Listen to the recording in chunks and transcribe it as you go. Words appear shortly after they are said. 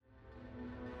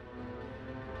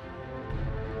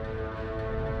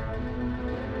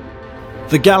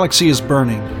The galaxy is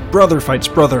burning, brother fights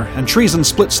brother, and treason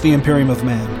splits the Imperium of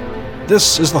Man.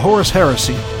 This is the Horus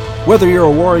Heresy. Whether you're a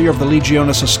warrior of the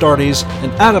Legionis Astartes,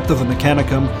 an adept of the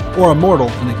Mechanicum, or a mortal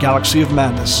in a galaxy of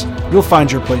madness, you'll find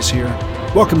your place here.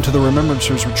 Welcome to the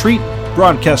Remembrancers Retreat,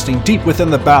 broadcasting deep within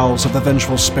the bowels of the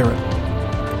vengeful spirit.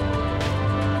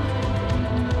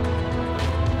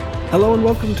 Hello and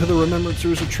welcome to the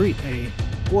Remembrancers Retreat, a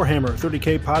Warhammer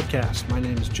 30k podcast. My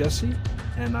name is Jesse,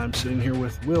 and I'm sitting here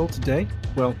with Will today.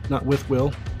 Well, not with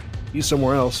Will. He's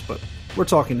somewhere else, but we're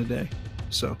talking today.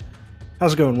 So,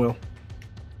 how's it going, Will?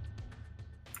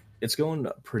 It's going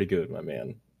pretty good, my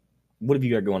man. What have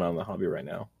you got going on in the hobby right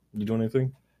now? You doing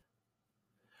anything?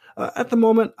 At the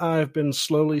moment, I've been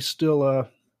slowly still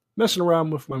messing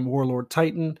around with my Warlord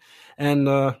Titan and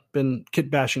been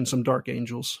kit bashing some Dark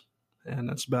Angels. And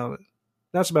that's about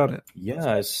it.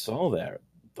 Yeah, I saw that.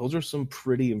 Those are some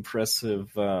pretty impressive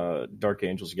Dark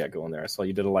Angels you got going there. I saw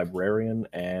you did a Librarian,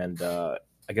 and I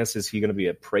guess is he going to be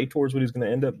a Praetor is what he's going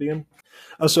to end up being?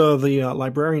 So the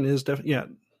Librarian is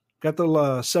definitely, got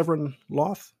the Severin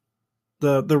Loth,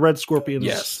 the Red Scorpions,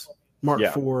 yes. Mark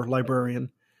IV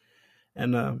Librarian.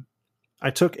 And I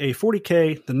took a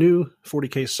 40k, the new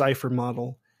 40k Cypher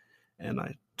model, and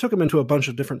I took them into a bunch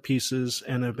of different pieces,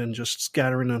 and I've been just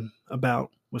scattering them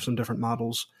about with some different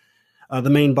models. The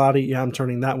main body, I'm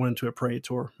turning that one into a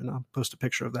Praetor, and I'll post a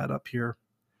picture of that up here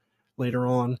later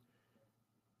on.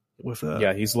 With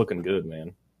he's looking good,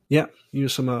 man. Yeah,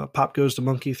 use some Pop Goes to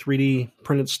Monkey 3D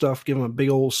printed stuff, give him a big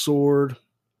old sword,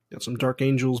 got some Dark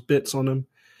Angels bits on him,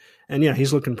 and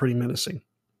he's looking pretty menacing.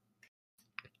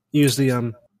 Use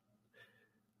the,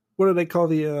 what do they call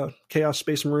the Chaos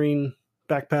Space Marine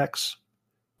backpacks?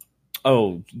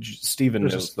 Oh, Steven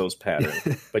knows those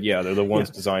patterns. But they're the ones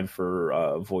designed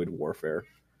for Void Warfare.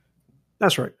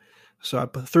 That's right. So I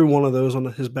threw one of those on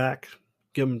his back,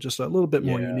 give him just a little bit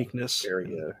more uniqueness. Very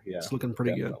good. Yeah, it's looking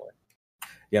pretty good.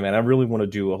 Yeah, man, I really want to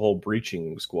do a whole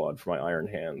breaching squad for my Iron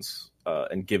Hands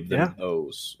and give them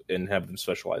those and have them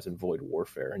specialize in Void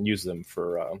Warfare and use them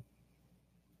for,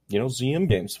 ZM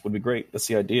games would be great. That's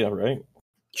the idea, right?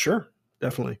 Sure,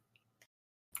 definitely.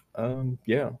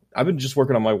 I've been just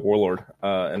working on my Warlord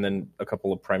and then a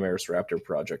couple of Primaris Raptor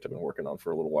project I've been working on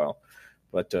for a little while.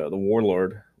 But the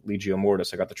Warlord, Legio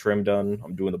Mortis, I got the trim done.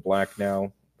 I'm doing the black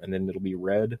now, and then it'll be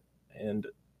red, and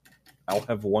I'll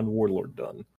have one Warlord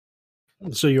done.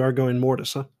 So you are going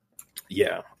Mortis, huh?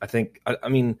 Yeah, I think, I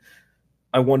mean,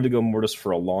 I wanted to go Mortis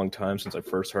for a long time since I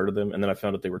first heard of them, and then I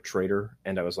found out they were traitor,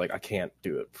 and I was like, I can't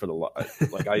do it for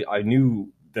the I knew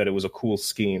that it was a cool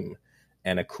scheme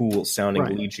and a cool sounding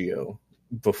Legio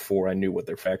before I knew what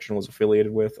their faction was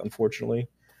affiliated with, unfortunately.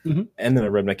 Mm-hmm. And then I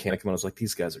read Mechanicum and I was like,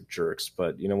 these guys are jerks,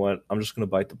 but you know what? I'm just going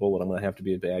to bite the bullet. I'm going to have to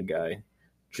be a bad guy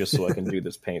just so I can do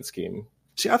this paint scheme.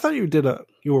 See, I thought you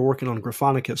were working on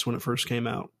Graphonicus when it first came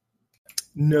out.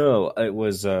 No, it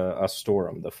was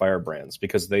Astorum, the Firebrands,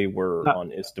 because they were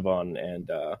on Istaban and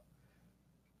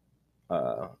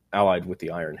allied with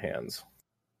the Iron Hands.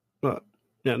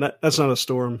 That's not a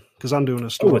Storm, because I'm doing a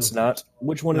Storm. Oh, it's not?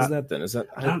 Which one is that then? Is that?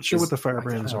 I'm not sure what the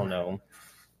Firebrands are.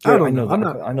 I don't know.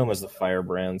 I know them as the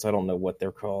Firebrands. I don't know what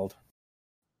they're called.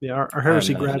 Yeah, our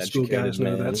Heresy grad school guys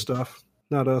know that stuff,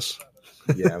 not us.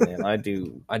 Yeah, man, I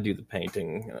do the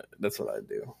painting. That's what I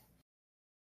do.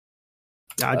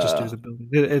 I just do the building.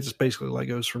 It's basically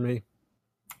Legos for me.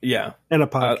 Yeah. And a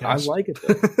podcast. I like it,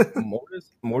 though.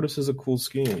 Mortis is a cool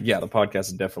scheme. Yeah, the podcast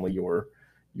is definitely your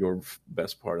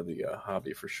best part of the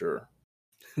hobby for sure.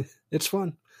 It's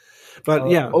fun. But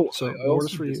so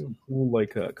Mortis for you. Some cool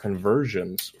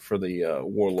conversions for the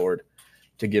Warlord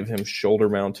to give him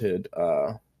shoulder-mounted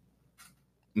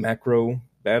macro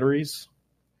batteries.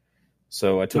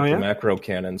 So I took the macro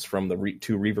cannons from the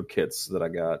two Reaver kits that I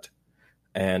got,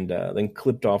 and then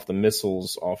clipped off the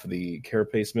missiles off of the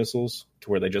Carapace missiles to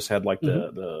where they just had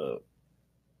the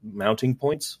mounting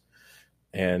points.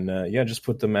 And just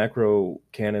put the macro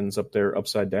cannons up there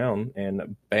upside down,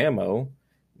 and bammo!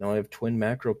 Now I have twin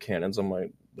macro cannons on my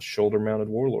shoulder-mounted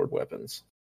Warlord weapons.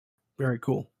 Very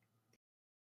cool.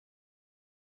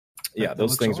 Yeah,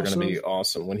 those things are going to be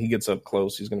awesome. When he gets up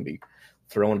close, he's going to be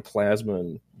throwing plasma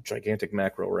and gigantic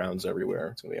macro rounds everywhere.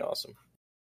 It's going to be awesome.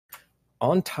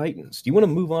 On Titans, do you want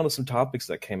to move on to some topics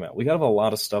that came out? We have a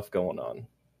lot of stuff going on.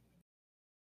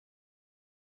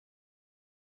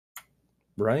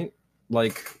 Right?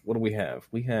 Like, what do we have?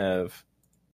 We have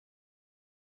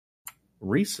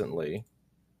recently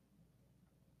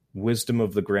Wisdom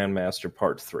of the Grandmaster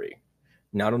Part 3.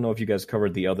 Now, I don't know if you guys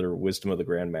covered the other Wisdom of the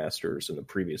Grandmasters in the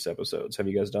previous episodes. Have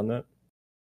you guys done that?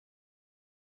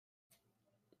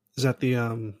 Is that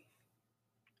the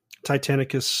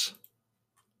Titanicus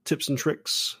tips and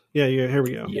tricks. Yeah, here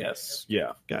we go. Yes.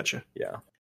 Yeah. Gotcha. Yeah.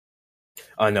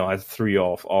 I know I threw you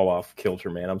all off kilter,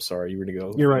 man. I'm sorry. You were going to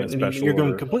go. You're right. In a special You're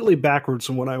going order. completely backwards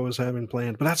from what I was having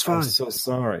planned, but that's fine. I'm so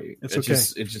sorry. It's okay.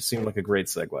 It just seemed like a great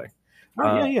segue.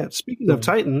 Oh, yeah. Speaking of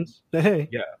Titans, hey.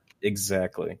 Yeah,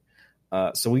 exactly.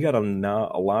 So we got a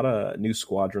lot of new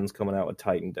squadrons coming out with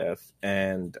Titan Death,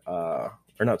 and or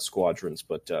not squadrons,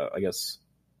 but I guess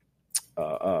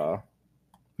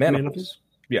maniples.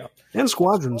 Yeah, and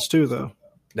squadrons too, though.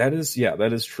 That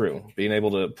is true. Being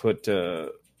able to put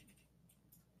the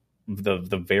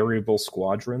variable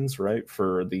squadrons, right,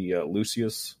 for the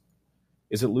Lucius.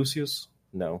 Is it Lucius?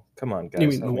 No, come on, guys. You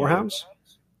mean the Warhounds?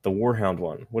 The Warhound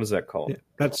one. What is that called? Yeah,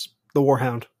 that's the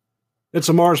Warhound. It's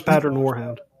a Mars pattern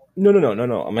Warhound. No.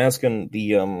 I'm asking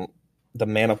the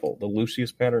maniple, the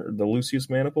Lucius pattern, the Lucius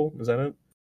maniple. Is that it?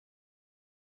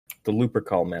 The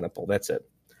Lupercal maniple. That's it.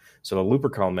 So the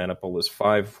Lupercal maniple is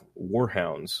 5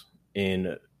 Warhounds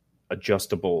in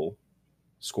adjustable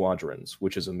squadrons,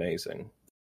 which is amazing.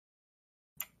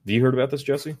 Have you heard about this,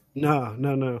 Jesse?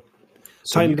 No.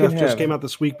 So Titan Death just came out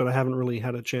this week, but I haven't really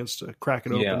had a chance to crack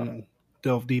it open and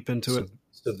delve deep into it.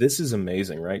 So this is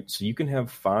amazing, right? So you can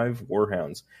have 5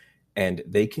 Warhounds, and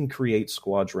they can create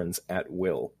squadrons at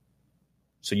will.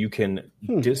 So you can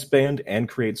disband and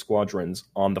create squadrons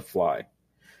on the fly.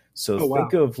 So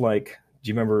think of like, do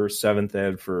you remember 7th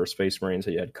Ed for Space Marines?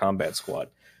 You had Combat Squad.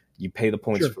 You pay the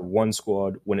points for one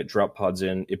squad. When it drop pods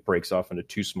in, it breaks off into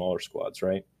 2 smaller squads,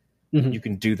 right? Mm-hmm. You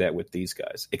can do that with these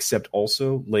guys. Except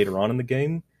also later on in the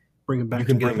game, bring them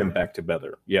back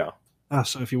together. Yeah.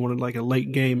 So if you wanted like a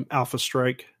late game alpha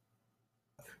strike.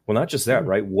 Well, not just that,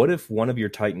 right? What if one of your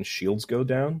Titan shields go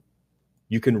down?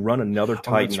 You can run another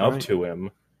Titan up to him,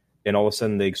 and all of a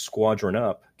sudden they squadron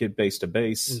up, get base to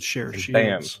base, and share shields.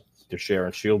 Bam, they're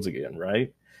sharing shields again,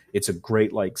 right? It's a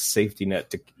great like safety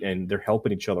net, and they're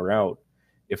helping each other out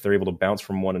if they're able to bounce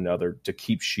from one another to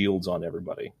keep shields on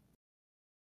everybody.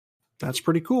 That's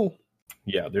pretty cool.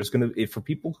 Yeah, for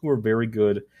people who are very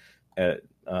good at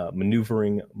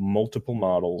maneuvering multiple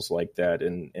models like that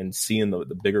and seeing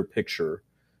the bigger picture,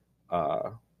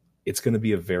 it's going to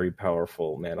be a very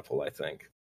powerful maniple, I think.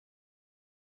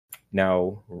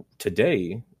 Now,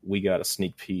 today, we got a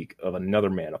sneak peek of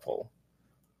another maniple,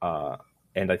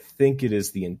 and I think it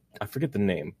is I forget the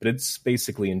name, but it's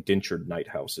basically indentured night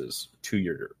houses to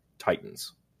your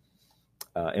Titans.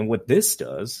 And what this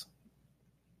does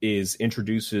is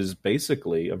introduces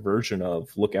basically a version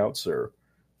of Look Out, Sir,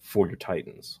 for your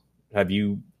Titans. Have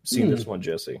you seen this one,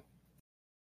 Jesse?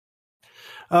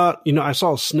 I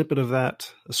saw a snippet of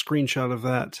that, a screenshot of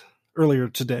that earlier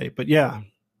today. But yeah,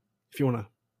 if you want to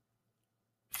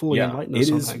fully enlighten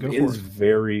us on that, go for it. It is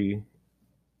very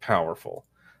powerful.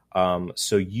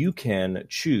 So you can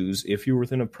choose if you're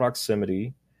within a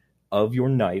proximity of your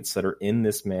knights that are in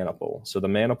this maniple. So the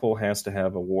maniple has to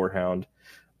have a Warhound,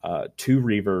 2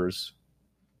 Reavers,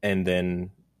 and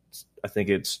then I think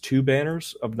it's 2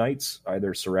 banners of knights,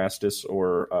 either Cerastus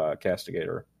or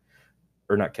Castigator.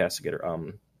 Or not Castigator,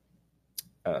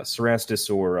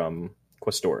 Cerastus or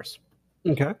Questoris.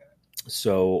 Okay.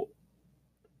 So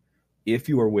if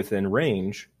you are within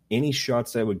range, any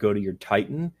shots that would go to your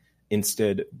Titan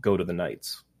instead go to the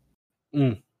knights.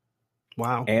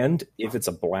 Wow. And if it's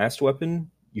a blast weapon,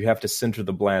 you have to center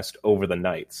the blast over the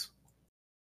knights.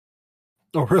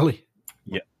 Oh, really?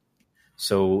 Yeah.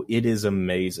 So it is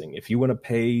amazing. If you want to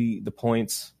pay the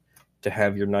points to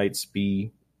have your knights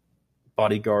be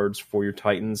bodyguards for your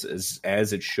Titans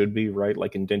as it should be, right?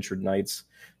 Like indentured knights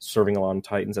serving along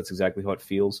Titans. That's exactly how it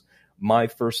feels. My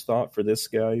first thought for this,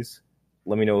 guys,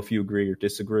 let me know if you agree or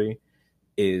disagree,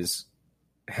 is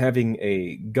having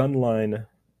a gunline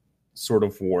sort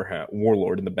of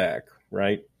warlord in the back,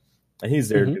 right? And he's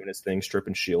there doing his thing,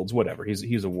 stripping shields, whatever.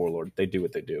 He's a warlord. They do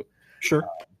what they do. Sure.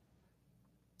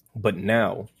 But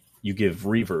now you give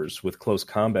Reavers with close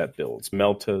combat builds,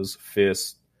 Meltas,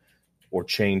 Fist, or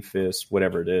Chain Fist,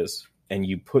 whatever it is, and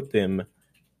you put them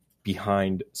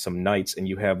behind some knights, and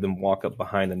you have them walk up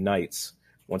behind the knights.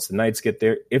 Once the knights get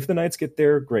there, if the knights get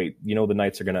there, great. The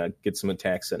knights are going to get some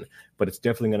attacks in, but it's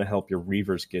definitely going to help your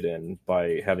Reavers get in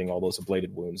by having all those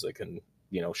ablated wounds they can,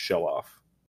 shell off.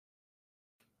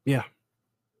 Yeah.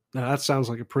 Now, that sounds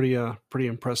like a pretty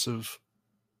impressive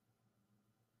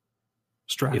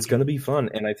strategy. It's going to be fun,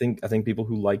 and I think people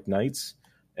who like knights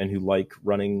and who like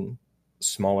running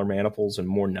smaller maniples and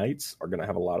more knights are going to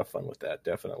have a lot of fun with that,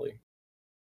 definitely.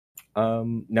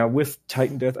 Now with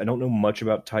Titan Death, I don't know much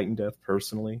about Titan Death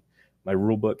personally. My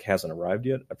rulebook hasn't arrived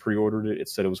yet. I pre-ordered it. It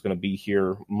said it was going to be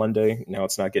here Monday. Now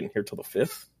it's not getting here till the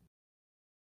 5th.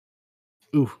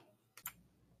 Ooh.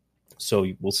 So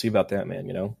we'll see about that, man,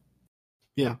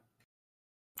 Yeah.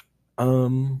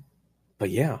 But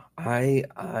yeah, I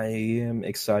am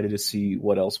excited to see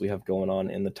what else we have going on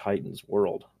in the Titans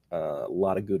world. A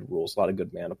lot of good rules, a lot of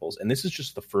good mana pools, and this is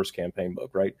just the first campaign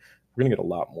book, right? We're gonna get a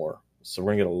lot more, so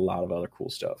we're gonna get a lot of other cool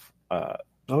stuff.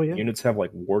 Oh yeah. Units have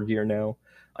like war gear now.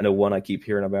 I know one I keep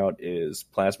hearing about is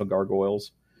plasma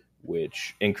gargoyles,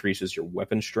 which increases your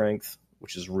weapon strength,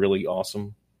 which is really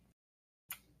awesome.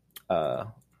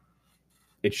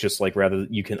 It's just like rather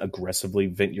you can aggressively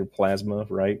vent your plasma,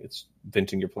 right? It's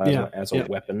venting your plasma as a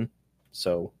weapon.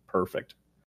 So perfect.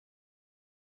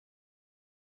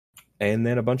 And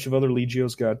then a bunch of other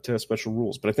Legios got special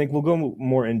rules. But I think we'll go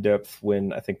more in depth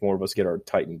when I think more of us get our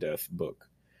Titan Death book.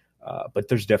 But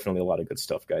there's definitely a lot of good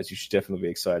stuff, guys. You should definitely be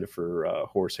excited for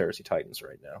Horus Heresy Titans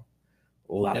right now.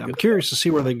 A lot of good I'm curious stuff. to see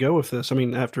where they go with this. I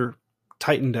mean, after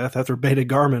Titan Death, after Beta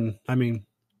Garmin, I mean,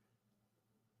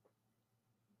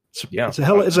 it's a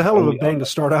hell of a bang to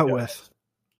start out with.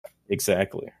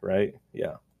 Exactly, right?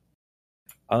 Yeah.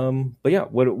 But yeah,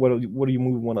 what do you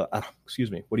want to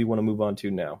what do you want to move on to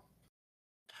now?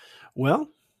 Well,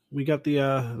 we got the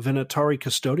Venetari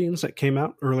Custodians that came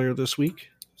out earlier this week.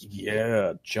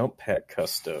 Yeah, jump pack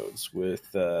custodes with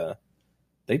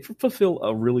they fulfill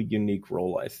a really unique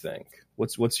role, I think.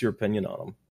 What's your opinion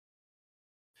on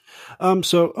them?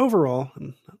 So overall,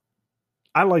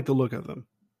 I like the look of them.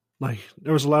 Like,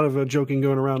 there was a lot of joking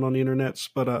going around on the internets,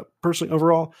 but personally,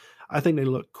 overall, I think they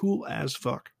look cool as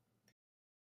fuck.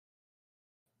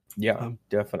 Yeah,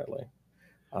 definitely.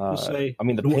 Say, I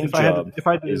mean, the paint job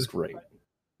is great.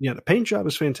 Yeah, the paint job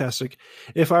is fantastic.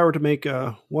 If I were to make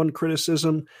one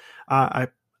criticism, I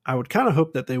would kind of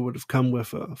hope that they would have come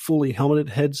with fully helmeted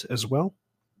heads as well.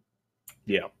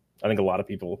 Yeah, I think a lot of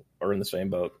people are in the same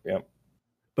boat. Yeah.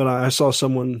 But I saw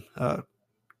someone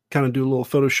kind of do a little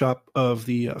Photoshop of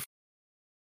the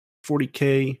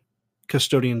 40K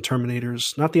Custodian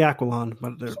Terminators, not the Aquilon,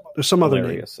 but there's some other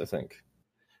name. I think.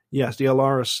 Yes, the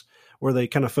Alaris, where they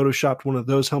kind of Photoshopped one of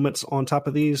those helmets on top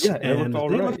of these. Yeah, and it looked all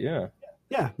right.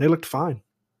 Yeah, they looked fine.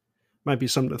 Might be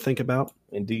something to think about.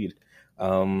 Indeed. They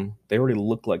already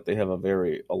look like they have a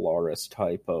very Alaris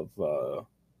type of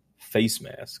face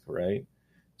mask, right?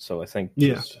 So I think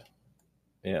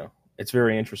it's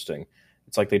very interesting.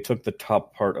 It's like they took the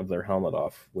top part of their helmet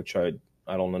off, which I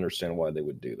don't understand why they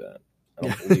would do that. I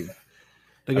don't believe.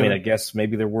 I guess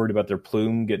maybe they're worried about their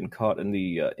plume getting caught in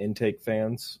the intake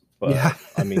fans, but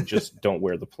I mean, just don't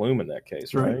wear the plume in that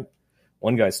case, right?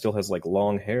 One guy still has like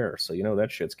long hair, so you know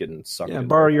that shit's getting sucked. Yeah,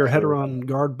 borrow your Heteron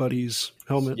guard buddy's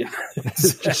helmet. Yeah,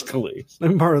 exactly.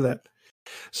 Let me borrow that.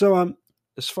 So,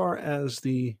 as far as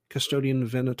the Custodian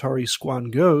Venetari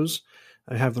squad goes,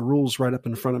 I have the rules right up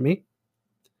in front of me.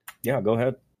 Yeah, go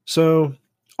ahead. So,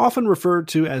 often referred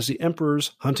to as the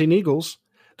Emperor's hunting eagles,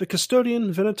 the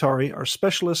Custodian Venetari are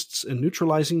specialists in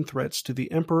neutralizing threats to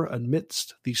the Emperor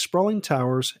amidst the sprawling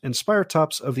towers and spire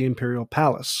tops of the Imperial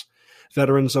Palace.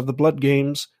 Veterans of the Blood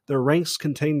Games, their ranks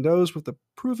contain those with the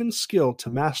proven skill to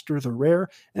master the rare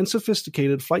and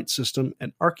sophisticated flight system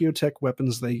and archaeotech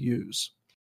weapons they use.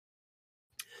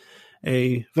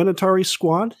 A Venetari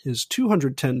squad is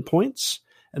 210 points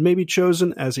and may be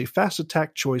chosen as a fast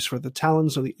attack choice for the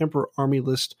Talons of the Emperor Army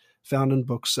list found in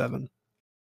Book 7.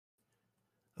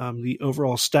 The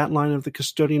overall stat line of the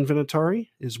Custodian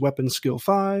Venetari is Weapon Skill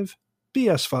 5,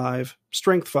 BS 5,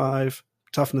 Strength 5,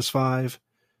 Toughness 5,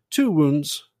 2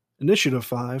 wounds, Initiative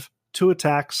 5, 2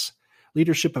 attacks,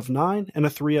 Leadership of 9, and a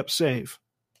 3-up save.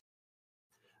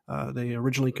 They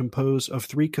originally composed of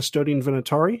 3 Custodian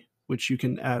Venetari, which you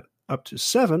can add up to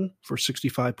 7 for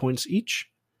 65 points each,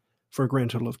 for a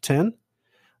grand total of 10.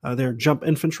 They're jump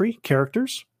infantry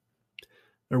characters.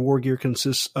 Their war gear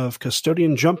consists of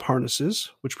Custodian jump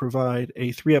harnesses, which provide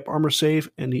a 3-up armor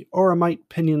save, and the Auramite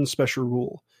Pinion special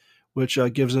rule, which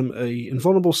gives them an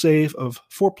invulnerable save of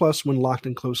 4+ when locked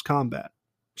in close combat,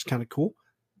 which is kind of cool.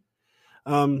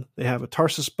 They have a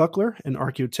Tarsus Buckler and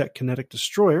Archaeotech Kinetic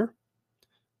Destroyer.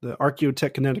 The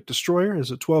Archaeotech Kinetic Destroyer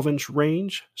is a 12-inch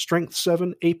range, Strength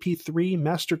 7, AP 3,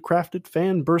 Master-Crafted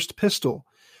Fan Burst Pistol.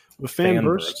 With Fan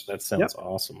Burst, that sounds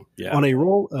awesome. Yeah. On a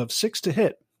roll of 6 to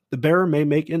hit, the bearer may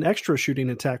make an extra shooting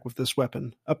attack with this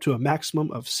weapon, up to a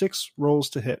maximum of 6 rolls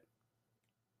to hit.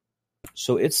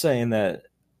 So it's saying that,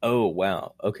 oh,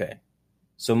 wow, okay.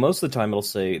 So most of the time it'll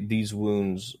say these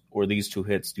wounds or these 2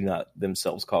 hits do not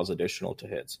themselves cause additional to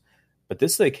hits. But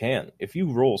this they can. If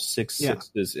you roll 6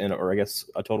 sixes or I guess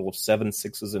a total of 7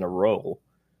 6s in a row,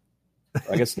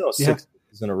 I guess 6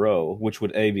 sixes in a row, which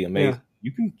would be amazing.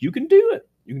 Yeah. You can do it.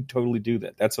 You can totally do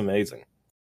that. That's amazing.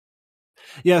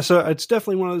 Yeah, so it's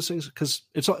definitely one of those things because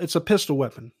it's a pistol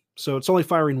weapon, so it's only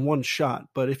firing 1 shot.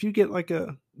 But if you get like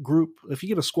a group, if you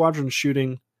get a squadron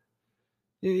shooting,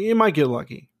 you might get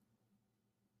lucky.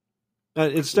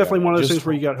 It's definitely one of those things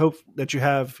where you got hope that you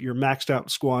have your maxed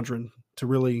out squadron to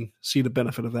really see the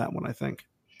benefit of that one, I think.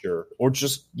 Sure. Or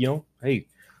just, hey,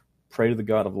 pray to the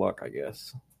god of luck, I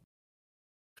guess.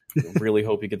 Really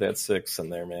hope you get that 6 in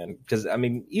there, man. Because, I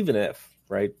mean, even if,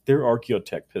 right, they're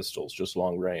Archaeotech pistols, just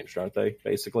long range, aren't they,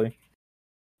 basically?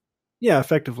 Yeah,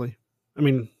 effectively. I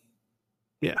mean,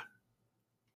 yeah.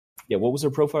 Yeah, what was their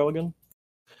profile again?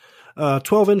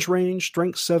 12-inch range,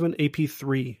 strength 7,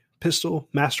 AP3. Pistol,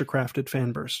 mastercrafted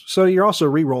fan burst. So you're also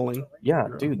re-rolling. Yeah,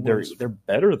 dude, they're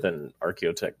better than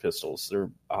Archaeotech pistols. They're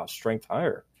strength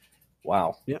higher.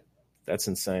 Wow. Yeah. That's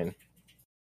insane.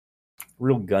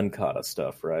 Real gun kata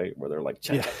stuff, right? Where they're like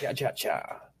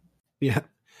cha-cha-cha-cha-cha. Yeah.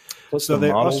 Plus so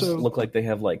the models look like they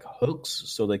have like hooks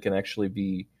so they can actually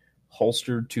be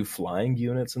holstered to flying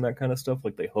units and that kind of stuff.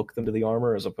 Like they hook them to the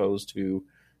armor as opposed to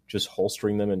just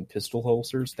holstering them in pistol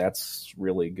holsters. That's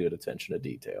really good attention to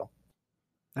detail.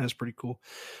 That's pretty cool.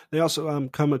 They also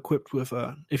come equipped with,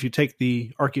 if you take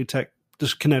the Archaeotech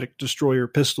Kinetic Destroyer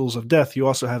Pistols of Death, you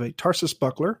also have a Tarsus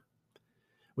Buckler,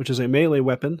 which is a melee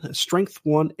weapon, a Strength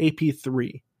 1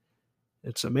 AP3.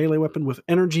 It's a melee weapon with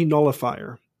Energy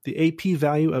Nullifier. The AP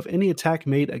value of any attack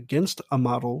made against a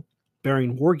model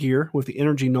bearing war gear with the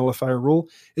Energy Nullifier rule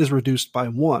is reduced by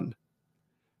 1.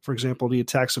 For example, the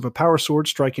attacks of a Power Sword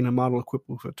striking a model equipped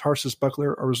with a Tarsus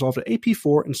Buckler are resolved at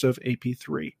AP4 instead of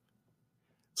AP3.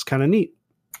 It's kind of neat.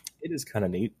 It is kind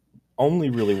of neat. Only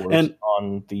really works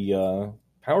on the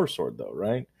Power Sword, though,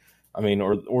 right? I mean,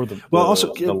 or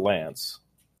the lance.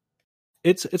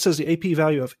 It says the AP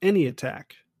value of any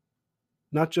attack,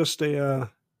 not just a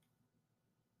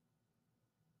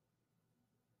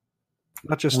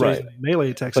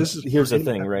melee attacks. Here's the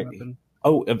thing, right? Weapon.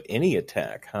 Oh, of any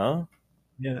attack, huh?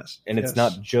 Yes. And it's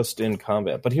not just in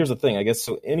combat. But here's the thing, I guess.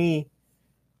 So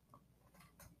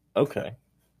okay.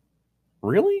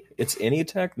 Really? It's any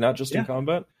attack, not just in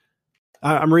combat?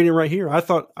 I'm reading right here. I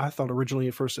thought originally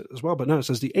at first as well, but no, it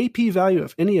says the AP value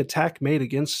of any attack made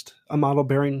against a model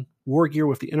bearing war gear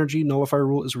with the Energy Nullifier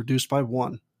rule is reduced by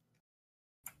 1.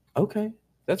 Okay.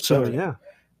 That's so better. Yeah.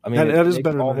 I mean, that is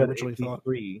better than I originally thought.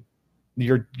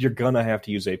 You're gonna have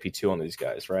to use AP2 on these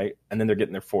guys, right? And then they're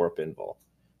getting their 4-up invul,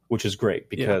 which is great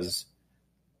because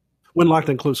when locked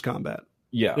in close combat.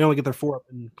 Yeah, they only get their 4-up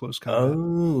in close combat.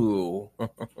 Oh,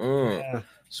 yeah.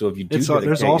 So if you do,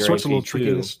 there's all sorts of little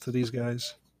trickiness to these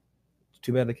guys. It's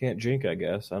too bad they can't jink. I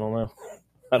guess I don't know.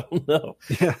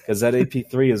 Yeah, because that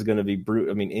AP3 is going to be brutal.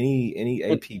 I mean, any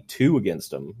AP2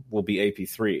 against them will be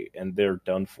AP3, and they're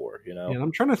done for. Yeah, and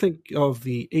I'm trying to think of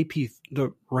the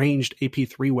ranged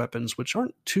AP3 weapons, which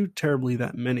aren't too terribly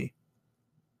that many.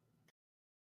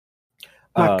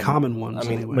 Not common ones. I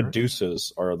mean, anyway,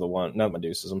 Medusas are the one. Not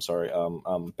Medusas. I'm sorry.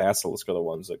 Basilisk are the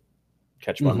ones that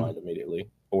catch my mind immediately,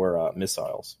 or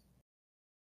missiles.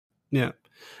 Yeah,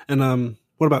 and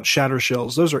what about shatter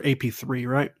shells? Those are AP3,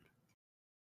 right?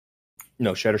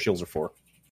 No, shatter shells are 4.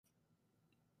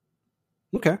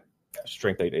 Okay.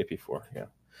 Strength 8, AP4.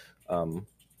 Yeah.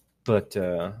 But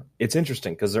it's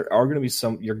interesting because there are going to be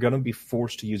some. You're going to be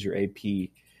forced to use your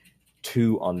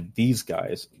AP2 on these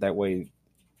guys. That way,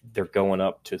 they're going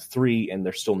up to 3 and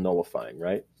they're still nullifying,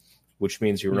 right? Which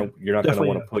means you're not going to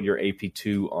want to put your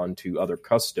AP2 onto other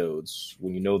custodes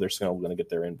when you know they're still going to get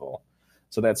their invul.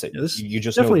 So that's it. Yeah, you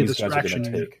just know these guys are going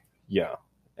to take. Yeah,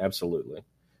 absolutely.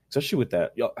 Especially with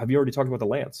that. Have you already talked about the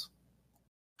lance?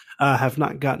 I have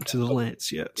not gotten to the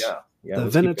lance yet. Yeah. The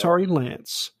Venetari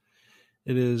lance.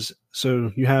 It is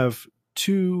so you have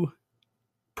 2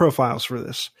 profiles for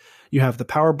this. You have the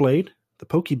power blade, the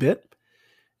pokey bit.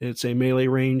 It's a melee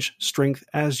range strength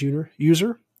as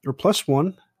user, or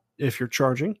 +1 if you're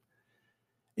charging.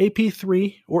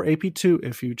 AP3 or AP2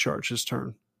 if you charge his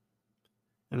turn.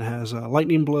 And it has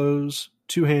lightning blows,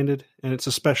 2-handed, and it's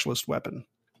a specialist weapon.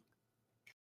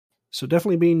 So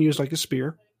definitely being used like a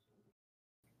spear.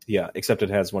 Yeah, except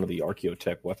it has one of the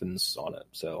Archaeotech weapons on it.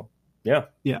 So, yeah.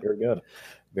 Very good.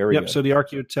 Very good. So the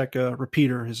Archaeotech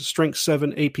repeater is a strength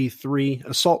 7, AP3,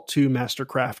 assault 2,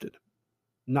 mastercrafted.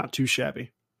 Not too shabby.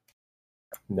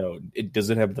 No, does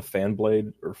it have the fan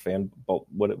blade or fan bolt,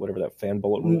 whatever that fan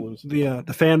bullet rule is? The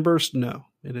fan burst, no.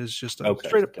 It is just a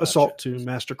straight up assault to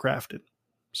mastercrafted.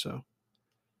 So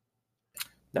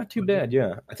not too bad,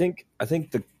 yeah. I think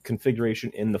the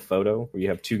configuration in the photo where you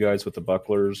have 2 guys with the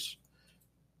bucklers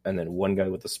and then 1 guy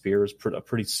with the spear is a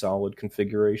pretty solid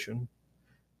configuration.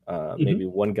 Maybe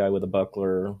 1 guy with a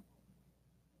buckler.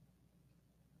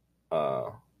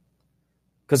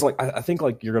 Because I think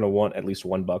you're going to want at least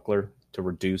 1 buckler to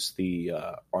reduce the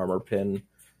armor pin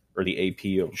or the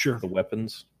AP of the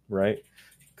weapons, right?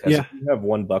 Because Yeah. if you have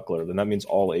one buckler, then that means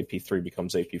all AP3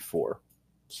 becomes AP4.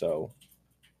 So,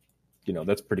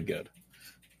 that's pretty good.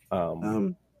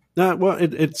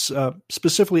 It's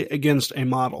specifically against a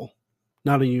model,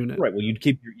 not a unit. Right. Well, you'd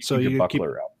keep your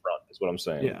buckler out front, is what I'm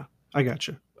saying. Yeah, I got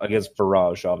you. Against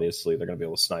barrage, obviously, they're going to be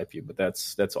able to snipe you, but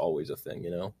that's always a thing,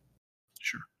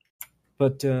 Sure.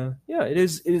 But it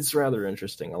is rather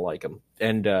interesting. I like them,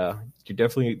 and they're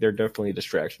definitely a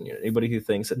distraction unit. Anybody who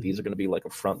thinks that these are going to be like a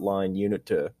frontline unit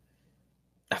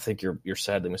I think you're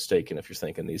sadly mistaken if you're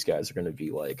thinking these guys are going to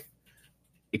be like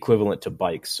equivalent to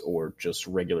bikes or just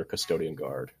regular custodian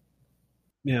guard.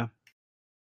 Yeah.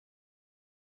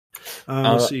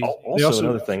 Let's see. Also,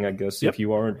 another thing, I guess, Yep. if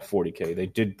you are into 40K, they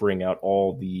did bring out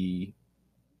all the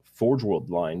Forgeworld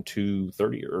line to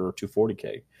 30 or to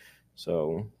 40K.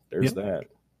 So there's that.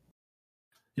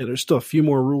 Yeah, there's still a few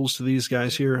more rules to these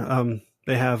guys here.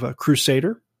 They have a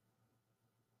Crusader.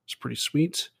 It's pretty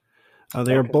sweet.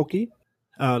 They are bulky.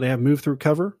 They have move through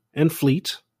cover and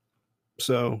fleet.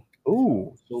 So,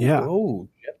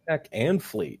 jetpack and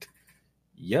fleet.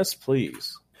 Yes,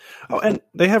 please. Oh, and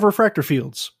they have refractor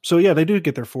fields. So yeah, they do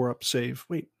get their 4-up save.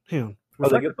 Wait, hang on.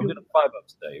 They get a 5-up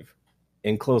save.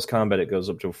 In close combat, it goes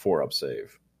up to a 4-up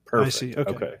save. Perfect. I see.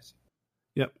 Okay.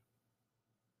 Yep.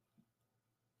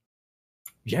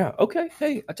 Yeah. Okay.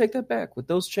 Hey, I take that back. With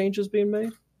those changes being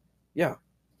made, yeah,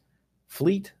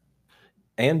 fleet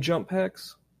and jump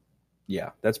packs. Yeah,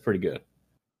 that's pretty good.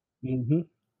 Mm-hmm.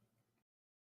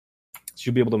 So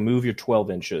you'll be able to move your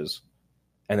 12 inches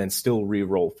and then still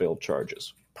re-roll failed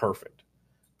charges. Perfect.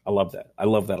 I love that. I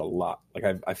love that a lot. Like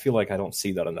I feel like I don't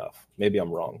see that enough. Maybe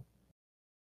I'm wrong.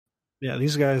 Yeah,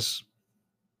 these guys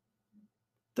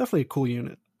definitely a cool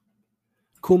unit.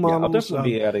 Cool models. I'll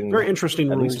definitely be adding very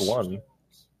interesting at rules. least one.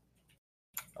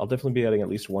 I'll definitely be adding at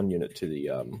least one unit to the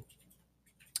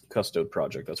Custode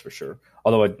project. That's for sure.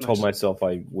 Although I told myself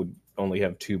I would only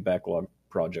have 2 backlog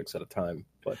projects at a time.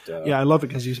 But yeah, I love it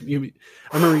because you.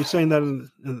 I remember you saying that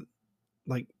in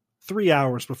like 3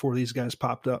 hours before these guys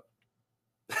popped up.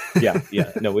 yeah.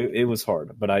 No, it was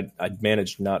hard, but I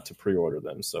managed not to pre-order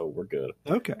them, so we're good.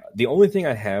 Okay. The only thing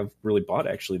I have really bought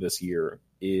actually this year,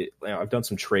 I've done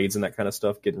some trades and that kind of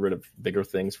stuff, getting rid of bigger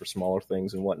things for smaller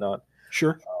things and whatnot.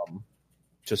 Sure.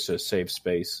 Just to save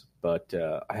space, but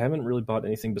I haven't really bought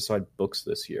anything beside books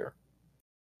this year.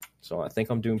 So I think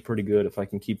I'm doing pretty good if I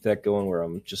can keep that going where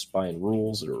I'm just buying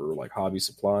rules or like hobby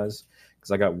supplies,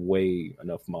 because I got way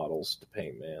enough models to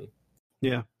paint, man.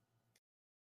 Yeah.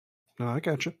 No, I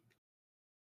got you.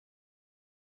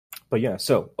 But yeah,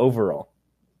 so overall,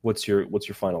 what's your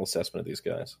final assessment of these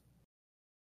guys?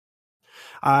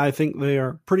 I think they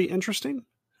are pretty interesting,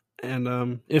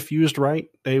 and if used right,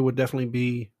 they would definitely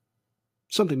be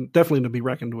something to be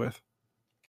reckoned with.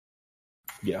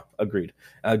 Yeah, agreed.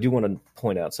 I do want to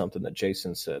point out something that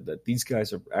Jason said, that these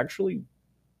guys are actually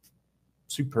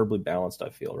superbly balanced, I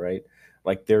feel, right?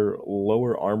 Like their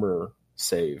lower armor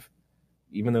save,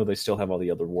 even though they still have all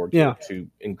the other war gear to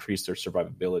increase their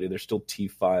survivability, they're still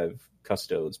T5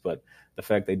 custodes, but the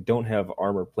fact they don't have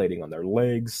armor plating on their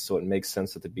legs, so it makes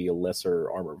sense that they'd be a lesser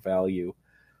armor value.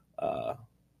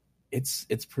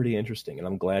 It's pretty interesting, and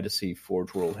I'm glad to see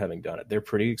Forgeworld having done it. They're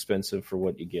pretty expensive for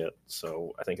what you get,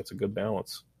 so I think it's a good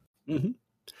balance. Mm-hmm.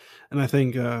 And I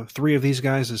think 3 of these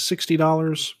guys is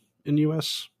 $60 in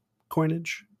U.S.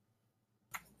 coinage.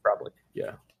 Probably,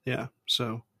 yeah. Yeah,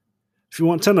 so if you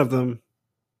want 10 of them,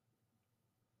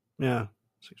 yeah.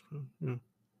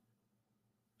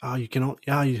 Oh,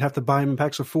 you have to buy them in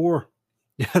packs of 4.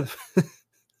 Yeah.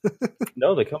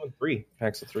 No, they come in 3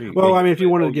 packs of 3. Well, I mean, if you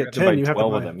wanted to get 10, you have to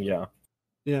buy of them. Yeah.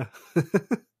 Yeah.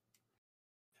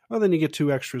 Well, then you get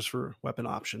 2 extras for weapon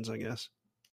options, I guess.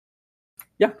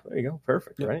 Yeah, there you go.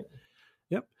 Perfect, right?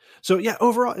 Yep. So, yeah,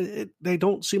 overall, they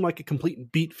don't seem like a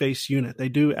complete beat face unit. They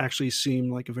do actually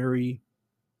seem like a very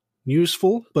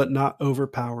useful but not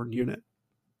overpowered unit.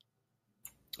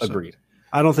 Agreed. So,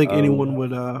 I don't think anyone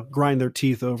would grind their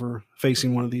teeth over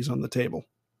facing one of these on the table.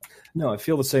 No, I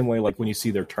feel the same way like when you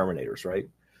see their Terminators, right?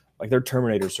 Like their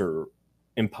Terminators are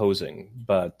imposing,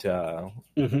 but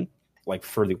like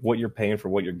for what you're paying for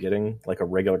what you're getting, like a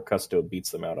regular Custo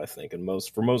beats them out, I think, and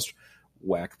for most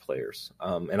whack players.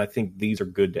 And I think these are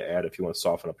good to add if you want to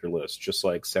soften up your list, just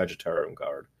like Sagittarium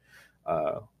Guard.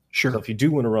 Sure. So if you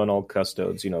do want to run all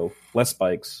Custodes, less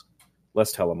bikes,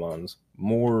 less Telemons,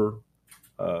 more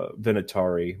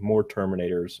Venetari, more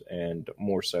Terminators, and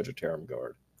more Sagittarium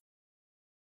Guard.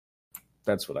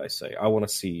 That's what I say. I want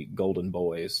to see golden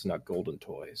boys, not golden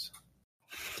toys.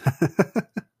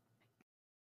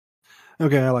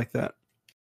 Okay, I like that.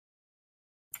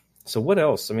 So what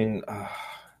else? I mean,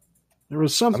 There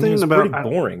was I mean, something it was about pretty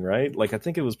boring, right? Like I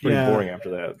think it was pretty boring after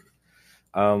that.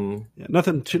 Yeah,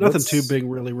 nothing too big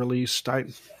really released.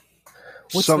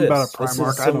 What's Something about this? a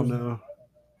Primarch. I don't know.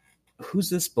 Who's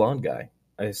this blonde guy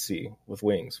I see with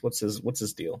wings? What's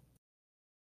his deal?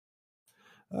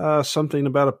 Something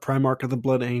about a Primarch of the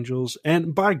Blood Angels.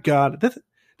 And by God,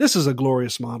 this is a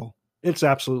glorious model. It's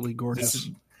absolutely gorgeous.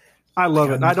 I love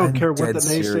it. I don't care what the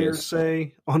naysayers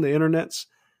say on the internets.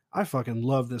 I fucking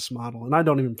love this model, and I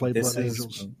don't even play Blood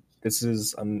Angels. This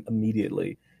is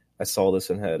immediately I saw this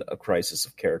and had a crisis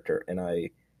of character, and I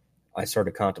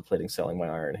started contemplating selling my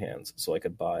Iron Hands so I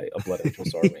could buy a Blood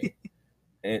Angels army,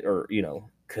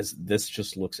 because this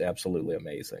just looks absolutely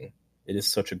amazing. It is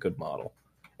such a good model,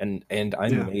 and I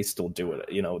may still do it.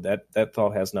 That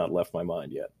thought has not left my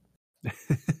mind yet.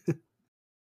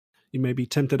 You may be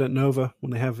tempted at Nova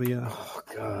when they have the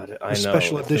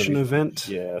special edition event.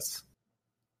 Yes.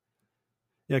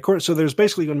 Yeah, of course. So there's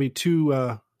basically going to be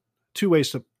two ways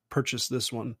to purchase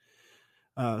this one.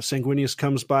 Sanguinius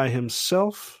comes by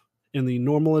himself in the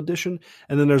normal edition,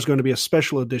 and then there's going to be a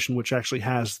special edition which actually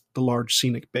has the large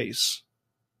scenic base.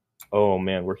 Oh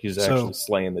man, where he's actually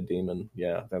slaying the demon.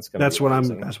 Yeah, that's what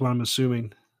I'm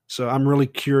assuming. So I'm really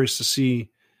curious to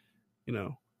see,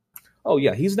 Oh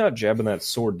yeah, he's not jabbing that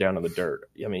sword down in the dirt.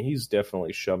 I mean, he's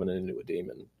definitely shoving it into a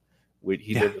demon.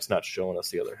 They're just not showing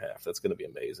us the other half. That's going to be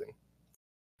amazing.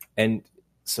 And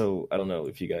so I don't know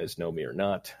if you guys know me or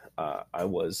not. I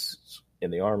was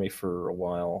in the army for a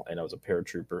while, and I was a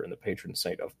paratrooper, and the patron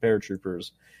saint of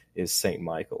paratroopers is Saint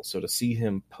Michael. So to see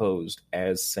him posed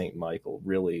as Saint Michael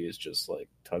really is just like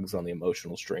tugs on the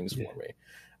emotional strings for me.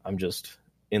 I'm just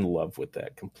in love with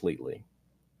that completely.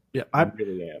 Yeah, I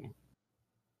really am.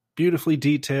 Beautifully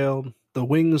detailed. The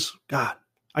wings, God,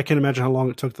 I can't imagine how long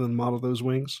it took to model those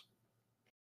wings.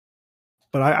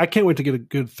 But I can't wait to get a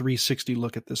good 360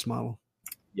 look at this model.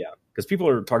 Yeah, because people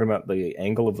are talking about the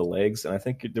angle of the legs, and I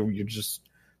think you're just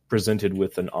presented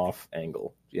with an off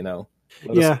angle, I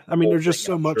mean, there's just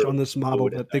so much on this model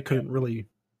that they couldn't really...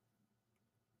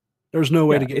 There's no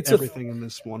way to get everything in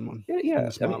this one. Yeah.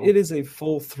 I mean, it is a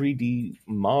full 3D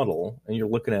model, and you're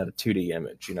looking at a 2D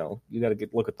image. You got to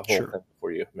look at the whole thing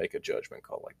before you make a judgment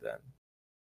call like that.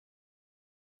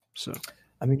 So,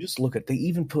 I mean, just look at. They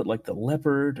even put like the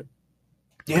leopard.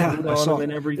 Yeah, I saw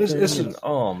and everything.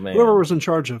 Oh man, whoever was in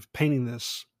charge of painting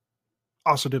this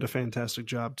also did a fantastic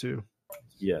job too.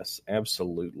 Yes,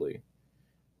 absolutely.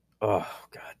 Oh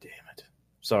god damn it!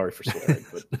 Sorry for swearing,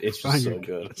 but it's just so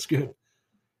good. It's good.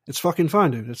 It's fucking fine,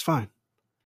 dude. It's fine.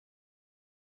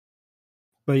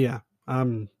 But yeah,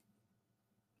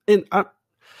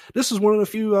 this is one of the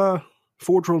few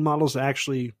Forgeworld models that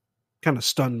actually kind of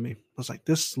stunned me. I was like,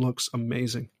 this looks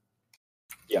amazing.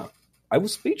 Yeah. I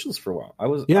was speechless for a while.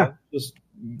 I just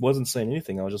wasn't saying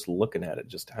anything. I was just looking at it,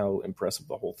 just how impressive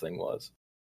the whole thing was.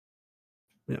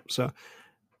 Yeah. So,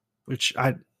 with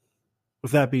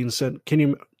that being said,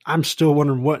 I'm still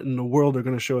wondering what in the world they're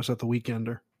going to show us at the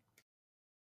Weekender.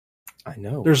 I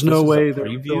know. There's no way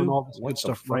they're doing all this good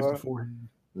stuff right beforehand.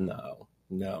 No,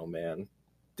 man.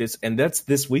 That's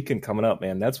this weekend coming up,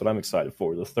 man. That's what I'm excited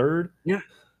for. The 3rd. Yeah.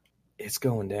 It's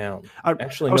going down. I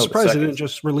was surprised they didn't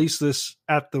just release this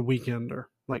at the Weekender.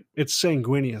 Like, it's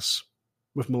Sanguinius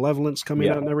with Malevolence coming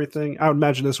out and everything. I would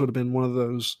imagine this would have been one of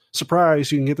those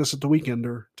surprise, you can get this at the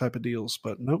Weekender type of deals,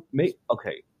 but nope.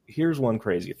 Okay, here's one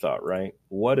crazy thought, right?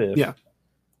 What if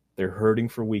they're hurting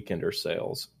for Weekender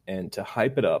sales, and to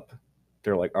hype it up,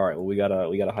 they're like, all right, well, we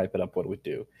gotta hype it up. What do we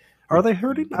do? Are they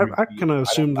hurting? I kind of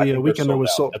assumed the Weekender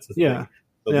was sold. That's the thing.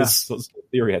 So this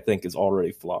theory, I think, is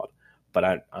already flawed.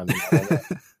 But I'm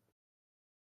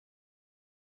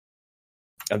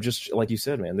just, like you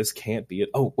said, man, this can't be it.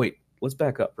 Oh, wait, let's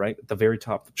back up, right? At the very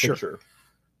top, the picture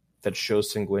that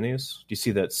shows Sanguinius. Do you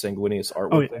see that Sanguinius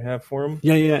artwork they have for him?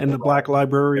 Yeah, in the Black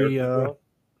Library.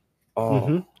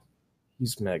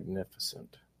 He's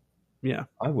magnificent. Yeah.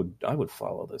 I would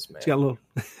follow this man.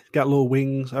 He's got little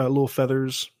wings, little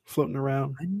feathers floating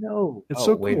around. I know. It's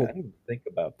so cool. I didn't even think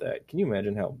about that. Can you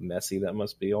imagine how messy that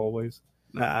must be always?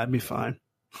 Nah, I'd be fine.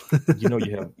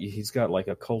 He's got like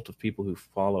a cult of people who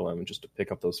follow him just to pick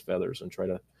up those feathers and try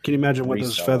to. Can you imagine what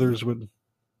those feathers would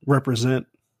represent?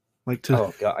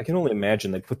 Oh god, I can only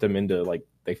imagine they put them into like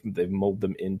they mold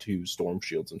them into storm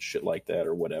shields and shit like that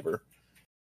or whatever.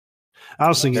 I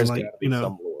was thinking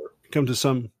come to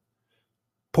some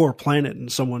poor planet and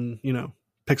someone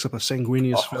picks up a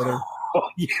Sanguinius feather. Oh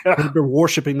yeah, they've been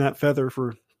worshiping that feather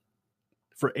for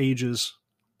ages.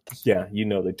 Yeah,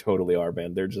 they totally are,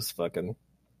 man. They're just fucking...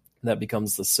 That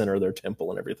becomes the center of their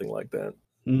temple and everything like that.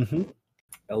 Mm-hmm.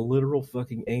 A literal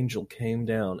fucking angel came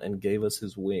down and gave us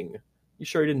his wing. You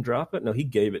sure he didn't drop it? No, he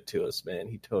gave it to us, man.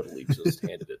 He totally just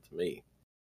handed it to me.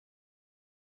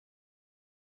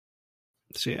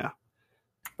 So, yeah.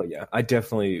 But yeah, I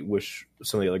definitely wish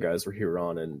some of the other guys were here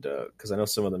on, and because I know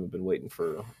some of them have been waiting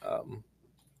for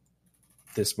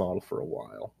this model for a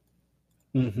while.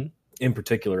 Mm-hmm. In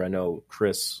particular, I know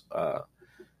Chris,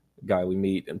 guy we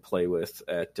meet and play with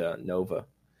at Nova.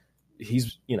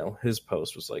 He's, his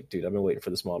post was like, dude, I've been waiting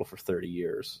for this model for 30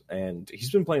 years. And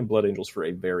he's been playing Blood Angels for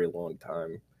a very long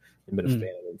time and been a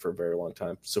fan of them for a very long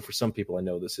time. So for some people, I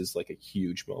know this is like a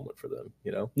huge moment for them,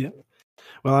 Yeah.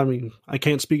 Well, I mean, I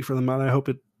can't speak for them, but I hope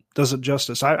it does it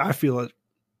justice. I feel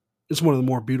it's one of the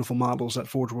more beautiful models that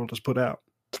Forgeworld has put out.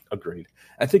 Agreed.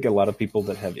 I think a lot of people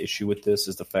that have issue with this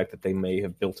is the fact that they may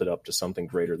have built it up to something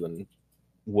greater than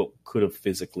what could have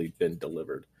physically been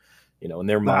delivered. In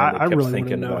their mind, I really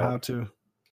wouldn't know how to.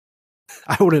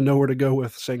 I wouldn't know where to go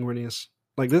with Sanguinius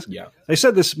like this. Yeah, they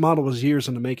said this model was years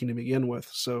in the making to begin with.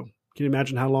 So can you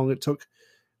imagine how long it took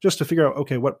just to figure out?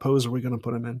 Okay, what pose are we going to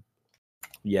put him in?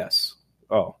 Yes.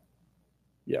 Oh,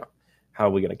 yeah. How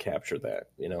are we going to capture that?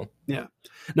 Yeah.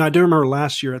 Now I do remember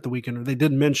last year at the Weekender they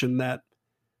did mention that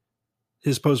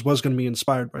his pose was going to be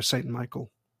inspired by Saint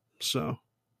Michael. So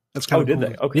that's kind of did cool.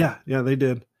 they? Okay. Yeah, they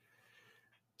did.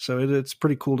 So it's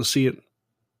pretty cool to see it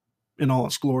in all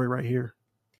its glory right here.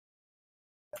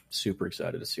 Super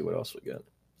excited to see what else we get.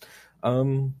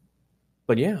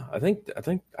 But yeah, I think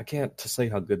I can't say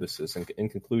how good this is. In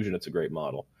conclusion, it's a great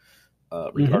model.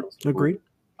 Regardless, Agreed.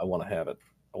 I want to have it.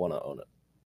 I want to own it.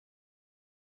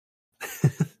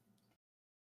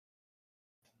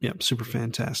 Yeah, super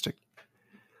fantastic.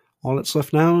 All that's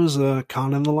left now is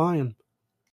Khan and the Lion.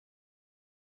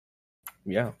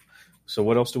 Yeah. So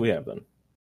what else do we have then?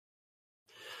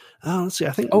 Let's see.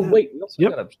 I think. Wait, we also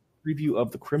got a preview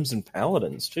of the Crimson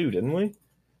Paladins too, didn't we?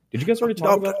 Did you guys already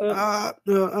talk about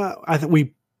that? I think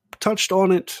we touched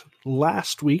on it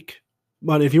last week,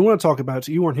 but if you want to talk about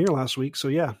it, you weren't here last week, so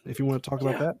yeah. If you want to talk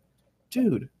about that,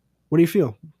 dude, what do you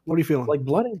feel? What are you feeling? Like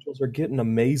Blood Angels are getting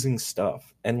amazing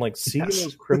stuff, and like seeing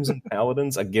those Crimson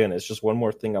Paladins again, it's just one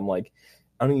more thing. I'm like,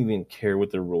 I don't even care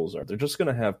what their rules are. They're just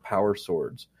gonna have power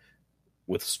swords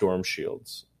with storm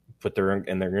shields. But they're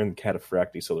in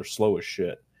Cataphracti, so they're slow as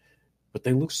shit. But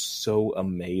they look so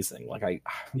amazing. Like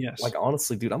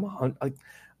honestly, dude, I'm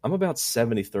about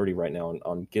 70-30 right now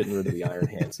on getting rid of the Iron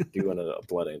Hands and doing a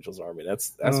Blood Angels army.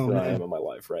 That's where I am in my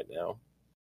life right now.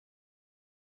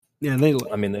 Yeah, they look.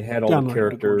 I mean, they had all the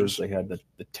characters. They had the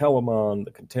Telemon,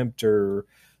 the Contemptor,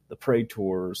 the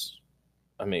Praetors.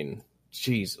 I mean,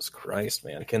 Jesus Christ,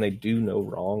 man! Can they do no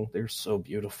wrong? They're so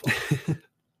beautiful.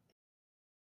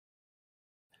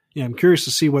 Yeah, I'm curious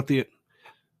to see what the.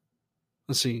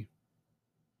 Let's see.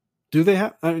 Do they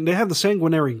have? I mean, they have the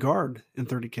Sanguinary Guard in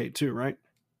 30K too, right?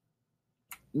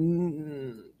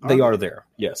 They are there.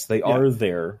 Yes, they are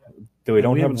there. Though we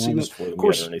don't have rules for them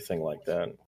yet or anything like that.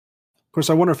 Of course,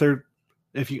 I wonder if they're.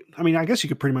 I guess you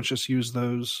could pretty much just use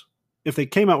those if they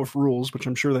came out with rules, which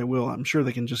I'm sure they will. I'm sure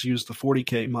they can just use the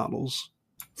 40K models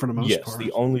for the most part. Yes,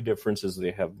 the only difference is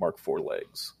they have Mark IV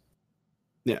legs.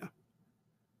 Yeah.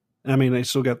 I mean, they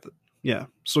still got the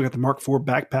Mark IV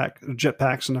backpack,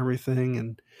 jetpacks, and everything,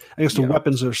 and I guess the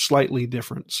weapons are slightly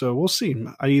different. So we'll see.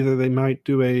 Either they might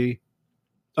do a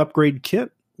upgrade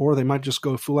kit, or they might just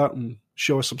go full out and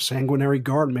show us some Sanguinary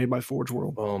Guard made by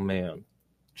Forgeworld. Oh man,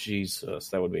 Jesus,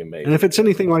 that would be amazing. And if it's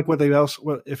anything like what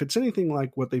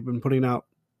they've been putting out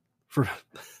for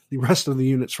the rest of the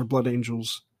units for Blood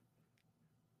Angels,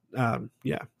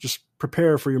 just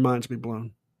prepare for your mind to be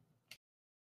blown.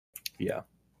 Yeah.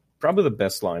 Probably the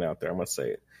best line out there, I must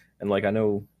say. And like, I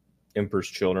know Emperor's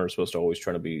Children are supposed to always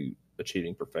try to be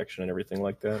achieving perfection and everything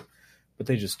like that, but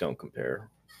they just don't compare.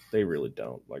 They really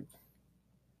don't. Like,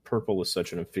 purple is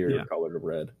such an inferior color to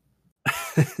red.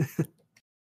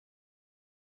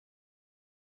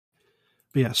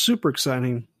 But yeah, super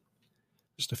exciting.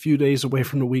 Just a few days away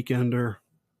from the Weekender.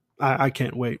 I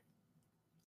can't wait.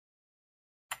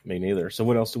 Me neither. So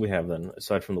what else do we have then,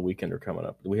 aside from the Weekender coming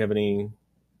up? Do we have anything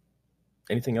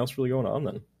else really going on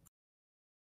then?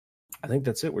 I think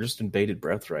that's it. We're just in bated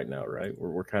breath right now, right?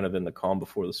 We're kind of in the calm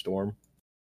before the storm.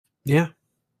 Yeah.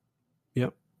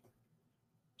 Yep.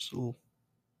 It's a little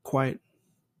quiet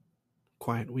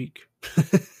week.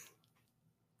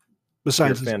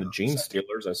 Besides, if you're a fan of Gene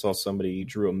Stealers, I saw somebody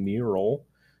drew a mural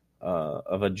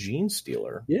of a Gene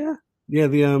Stealer. Yeah. Yeah,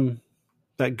 the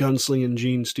that gunslinging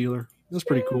Gene Stealer. That's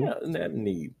pretty cool. Isn't that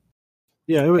neat?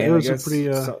 Yeah, it was a pretty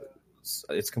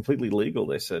it's completely legal,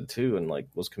 they said too, and like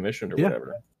was commissioned or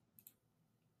whatever.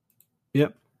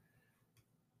 Yep.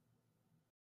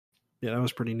 Yeah, that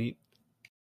was pretty neat.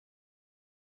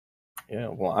 Yeah.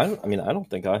 Well, I mean, I don't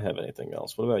think I have anything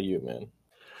else. What about you, man?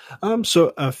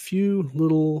 So a few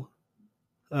little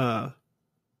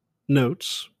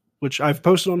notes, which I've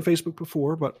posted on Facebook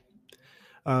before, but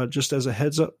just as a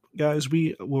heads up, guys,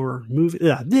 we were moving.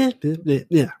 Yeah.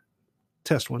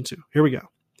 Test 1, 2. Here we go.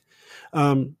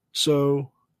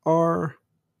 So our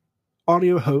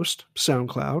audio host,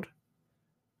 SoundCloud,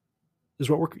 is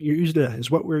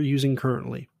what we're using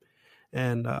currently,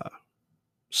 and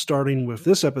starting with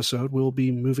this episode, we'll be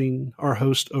moving our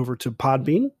host over to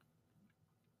Podbean.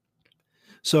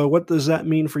 So what does that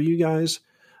mean for you guys?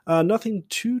 Nothing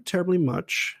too terribly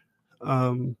much.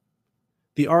 The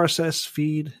RSS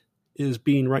feed is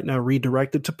being right now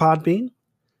redirected to Podbean.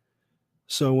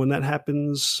 So when that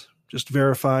happens, just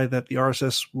verify that the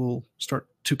RSS will start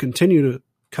to continue to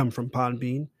come from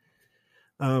Podbean.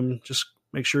 Just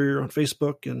make sure you're on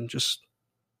Facebook and just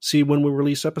see when we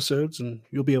release episodes, and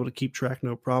you'll be able to keep track,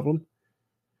 no problem.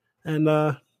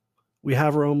 And we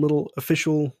have our own little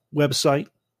official website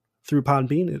through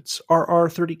Podbean. It's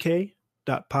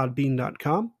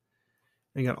rr30k.podbean.com.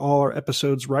 And got all our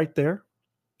episodes right there.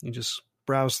 You just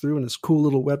browse through in this cool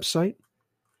little website.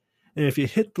 And if you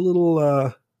hit the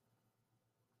little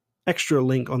extra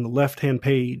link on the left-hand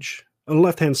page, on the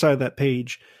left-hand side of that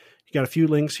page, you got a few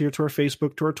links here to our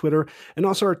Facebook, to our Twitter, and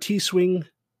also our Teespring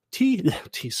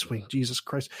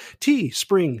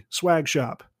swag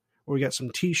shop, where we got some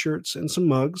t-shirts and some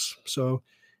mugs. So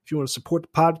if you want to support the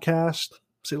podcast,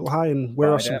 say a little hi and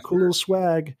wear some cool little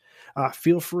swag,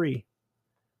 feel free.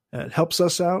 It helps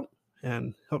us out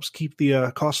and helps keep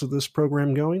the cost of this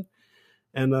program going.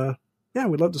 And yeah,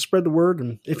 we'd love to spread the word.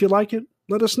 And if you like it,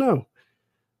 let us know.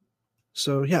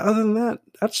 So yeah, other than that,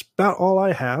 that's about all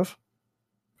I have.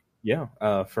 Yeah.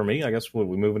 For me, I guess we're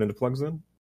moving into plugs then.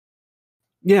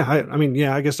 Yeah,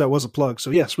 I guess that was a plug.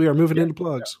 So yes, we are moving into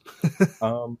plugs.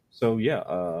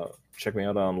 Yeah. Check me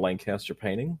out on Lancaster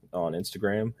Painting on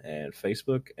Instagram and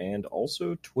Facebook, and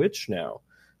also Twitch now.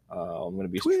 I'm going to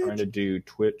be trying to do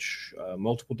Twitch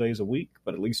multiple days a week,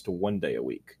 but at least 1 day a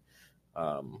week.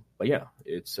 But yeah,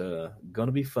 it's going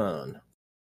to be fun.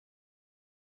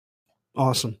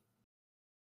 Awesome.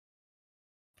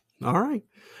 All right.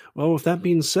 Well, with that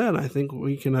being said, I think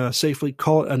we can safely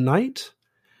call it a night.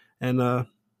 And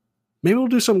maybe we'll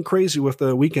do something crazy with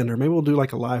the Weekender. Maybe we'll do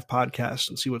like a live podcast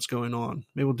and see what's going on.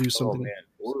 Maybe we'll do something.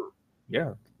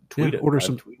 Tweet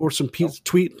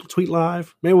it. Tweet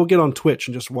live. Maybe we'll get on Twitch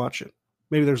and just watch it.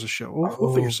 Maybe there's a show.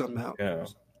 We'll figure something out. Yeah.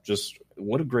 Just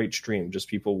what a great stream. Just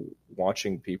people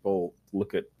watching people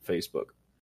look at Facebook.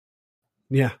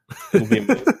 Yeah. It'll be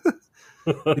amazing.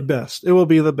 The best. It will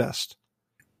be the best.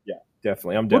 Yeah,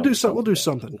 definitely. I'm We'll down. do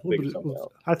something.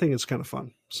 I think it's kind of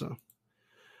fun. So,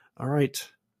 all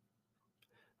right.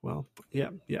 Well, yeah.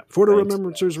 For the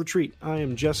Remembrancers Retreat, I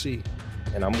am Jesse.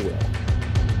 And I'm Will.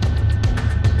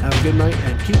 Have a good night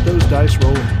and keep those dice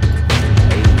rolling.